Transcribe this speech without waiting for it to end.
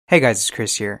Hey guys, it's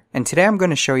Chris here, and today I'm going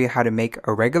to show you how to make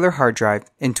a regular hard drive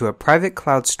into a private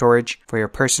cloud storage for your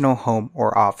personal home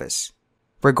or office.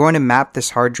 We're going to map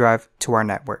this hard drive to our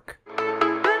network.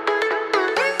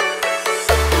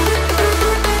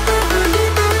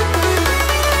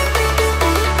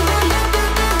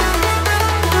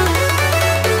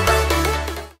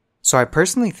 So I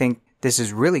personally think this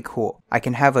is really cool. I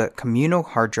can have a communal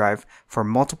hard drive for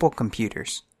multiple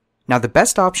computers. Now the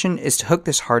best option is to hook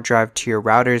this hard drive to your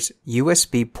router's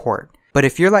USB port. But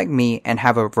if you're like me and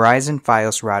have a Verizon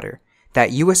Fios router,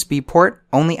 that USB port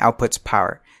only outputs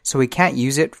power, so we can't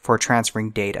use it for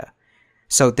transferring data.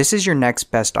 So this is your next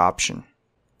best option.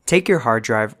 Take your hard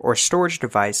drive or storage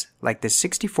device like this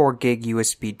 64 gig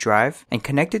USB drive and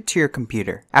connect it to your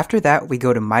computer. After that, we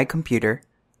go to My Computer,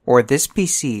 or this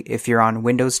PC if you're on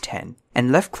Windows 10,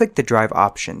 and left-click the drive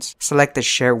options. Select the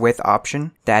Share With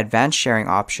option, the Advanced Sharing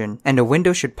option, and a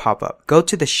window should pop up. Go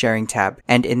to the Sharing tab,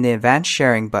 and in the Advanced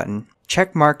Sharing button,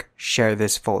 checkmark Share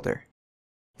This folder.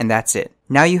 And that's it.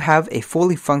 Now you have a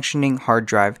fully functioning hard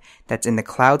drive that's in the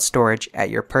cloud storage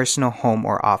at your personal home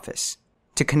or office.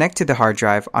 To connect to the hard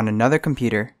drive on another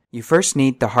computer, you first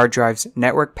need the hard drive's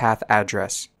network path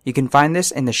address. You can find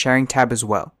this in the Sharing tab as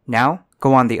well. Now,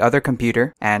 go on the other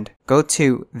computer and go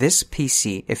to this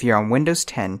PC if you're on Windows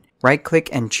 10, right-click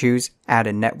and choose Add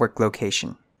a Network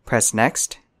Location. Press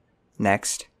Next,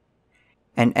 Next,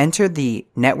 and enter the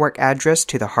network address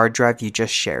to the hard drive you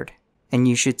just shared. And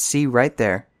you should see right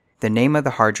there the name of the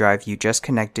hard drive you just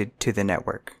connected to the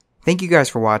network. Thank you guys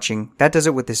for watching. That does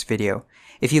it with this video.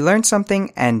 If you learned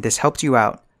something and this helped you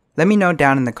out, let me know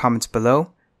down in the comments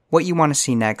below what you want to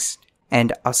see next,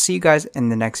 and I'll see you guys in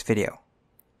the next video.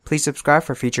 Please subscribe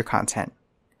for future content.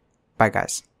 Bye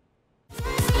guys.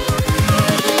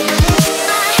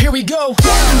 Here we go.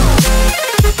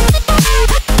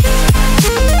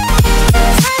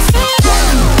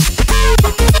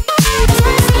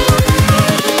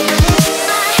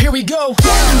 Here we go.